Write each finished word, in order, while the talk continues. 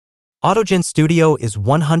AutoGen Studio is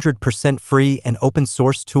 100% free and open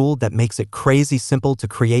source tool that makes it crazy simple to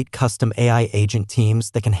create custom AI agent teams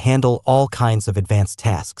that can handle all kinds of advanced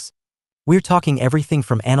tasks. We're talking everything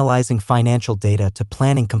from analyzing financial data to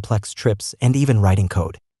planning complex trips and even writing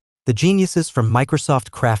code. The geniuses from Microsoft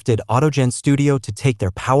crafted AutoGen Studio to take their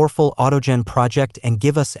powerful AutoGen project and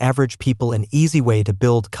give us average people an easy way to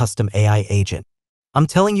build custom AI agent. I'm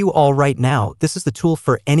telling you all right now, this is the tool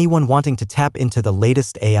for anyone wanting to tap into the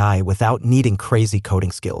latest AI without needing crazy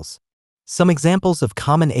coding skills. Some examples of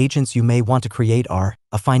common agents you may want to create are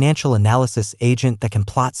a financial analysis agent that can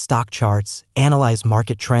plot stock charts, analyze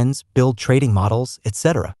market trends, build trading models,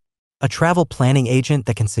 etc. A travel planning agent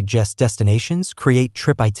that can suggest destinations, create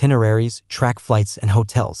trip itineraries, track flights and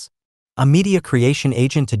hotels. A media creation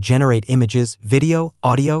agent to generate images, video,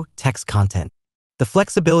 audio, text content. The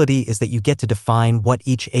flexibility is that you get to define what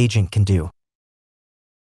each agent can do.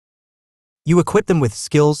 You equip them with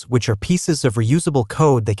skills, which are pieces of reusable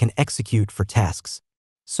code they can execute for tasks.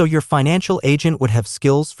 So your financial agent would have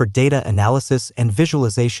skills for data analysis and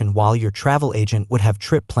visualization, while your travel agent would have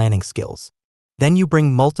trip planning skills. Then you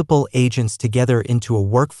bring multiple agents together into a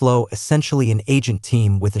workflow, essentially an agent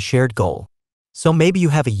team with a shared goal. So maybe you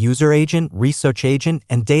have a user agent, research agent,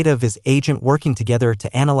 and data viz agent working together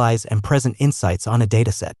to analyze and present insights on a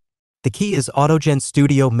dataset. The key is AutoGen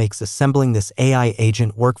Studio makes assembling this AI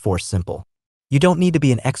agent workforce simple. You don't need to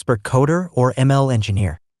be an expert coder or ML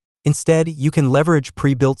engineer. Instead, you can leverage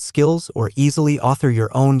pre-built skills or easily author your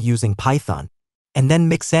own using Python, and then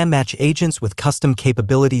mix and match agents with custom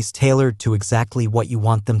capabilities tailored to exactly what you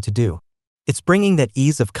want them to do. It's bringing that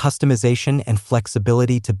ease of customization and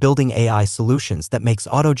flexibility to building AI solutions that makes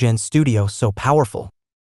AutoGen Studio so powerful.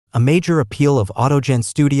 A major appeal of AutoGen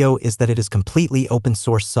Studio is that it is completely open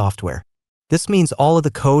source software. This means all of the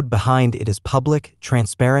code behind it is public,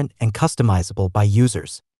 transparent, and customizable by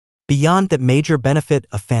users. Beyond that major benefit,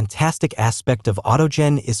 a fantastic aspect of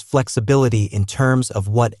AutoGen is flexibility in terms of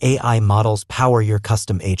what AI models power your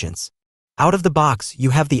custom agents. Out of the box, you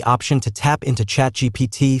have the option to tap into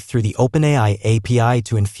ChatGPT through the OpenAI API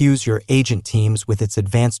to infuse your agent teams with its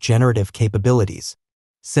advanced generative capabilities.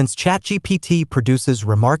 Since ChatGPT produces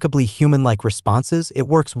remarkably human-like responses, it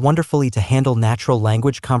works wonderfully to handle natural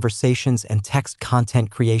language conversations and text content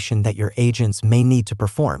creation that your agents may need to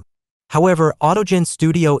perform. However, AutoGen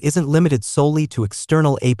Studio isn't limited solely to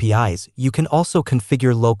external APIs. You can also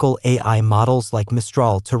configure local AI models like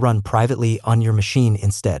Mistral to run privately on your machine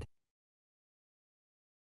instead.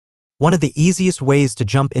 One of the easiest ways to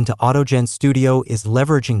jump into AutoGen Studio is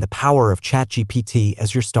leveraging the power of ChatGPT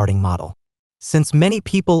as your starting model. Since many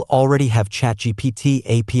people already have ChatGPT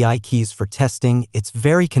API keys for testing, it's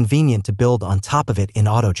very convenient to build on top of it in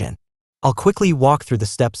AutoGen. I'll quickly walk through the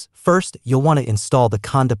steps. First, you'll want to install the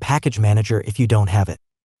Conda package manager if you don't have it.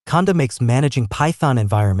 Conda makes managing Python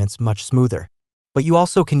environments much smoother. But you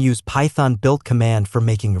also can use Python build command for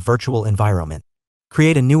making a virtual environment.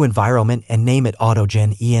 Create a new environment and name it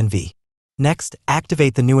AutoGen ENV. Next,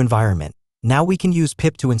 activate the new environment. Now we can use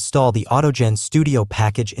pip to install the AutoGen Studio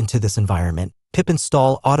package into this environment. Pip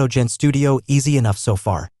install AutoGen Studio, easy enough so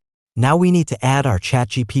far. Now we need to add our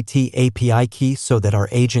ChatGPT API key so that our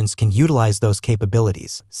agents can utilize those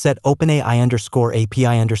capabilities. Set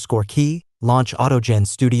OpenAI_API_key, launch AutoGen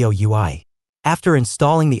Studio UI. After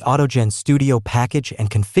installing the AutoGen Studio package and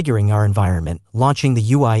configuring our environment, launching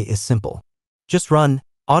the UI is simple. Just run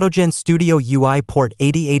AutoGen Studio UI port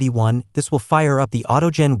 8081. This will fire up the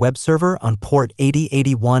AutoGen web server on port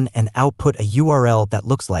 8081 and output a URL that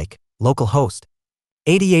looks like localhost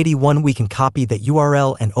 8081. We can copy that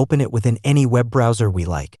URL and open it within any web browser we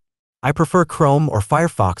like. I prefer Chrome or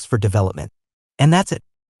Firefox for development. And that's it.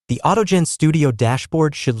 The AutoGen Studio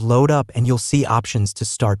dashboard should load up and you'll see options to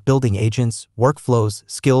start building agents, workflows,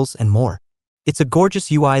 skills, and more. It's a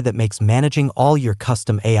gorgeous UI that makes managing all your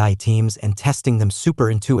custom AI teams and testing them super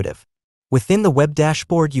intuitive. Within the web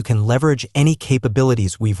dashboard, you can leverage any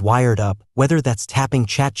capabilities we've wired up, whether that's tapping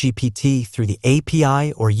ChatGPT through the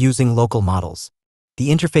API or using local models.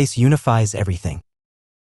 The interface unifies everything.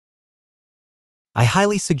 I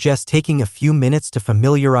highly suggest taking a few minutes to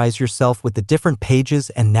familiarize yourself with the different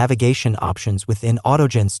pages and navigation options within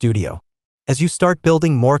AutoGen Studio. As you start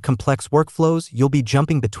building more complex workflows, you'll be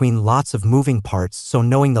jumping between lots of moving parts, so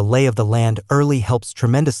knowing the lay of the land early helps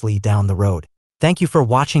tremendously down the road. Thank you for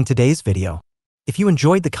watching today's video. If you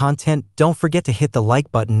enjoyed the content, don't forget to hit the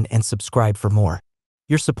like button and subscribe for more.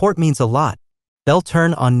 Your support means a lot. Bell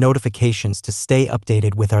turn on notifications to stay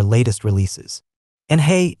updated with our latest releases. And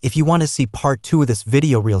hey, if you want to see part 2 of this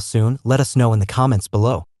video real soon, let us know in the comments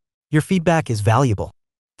below. Your feedback is valuable.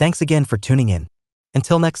 Thanks again for tuning in.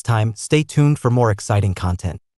 Until next time, stay tuned for more exciting content.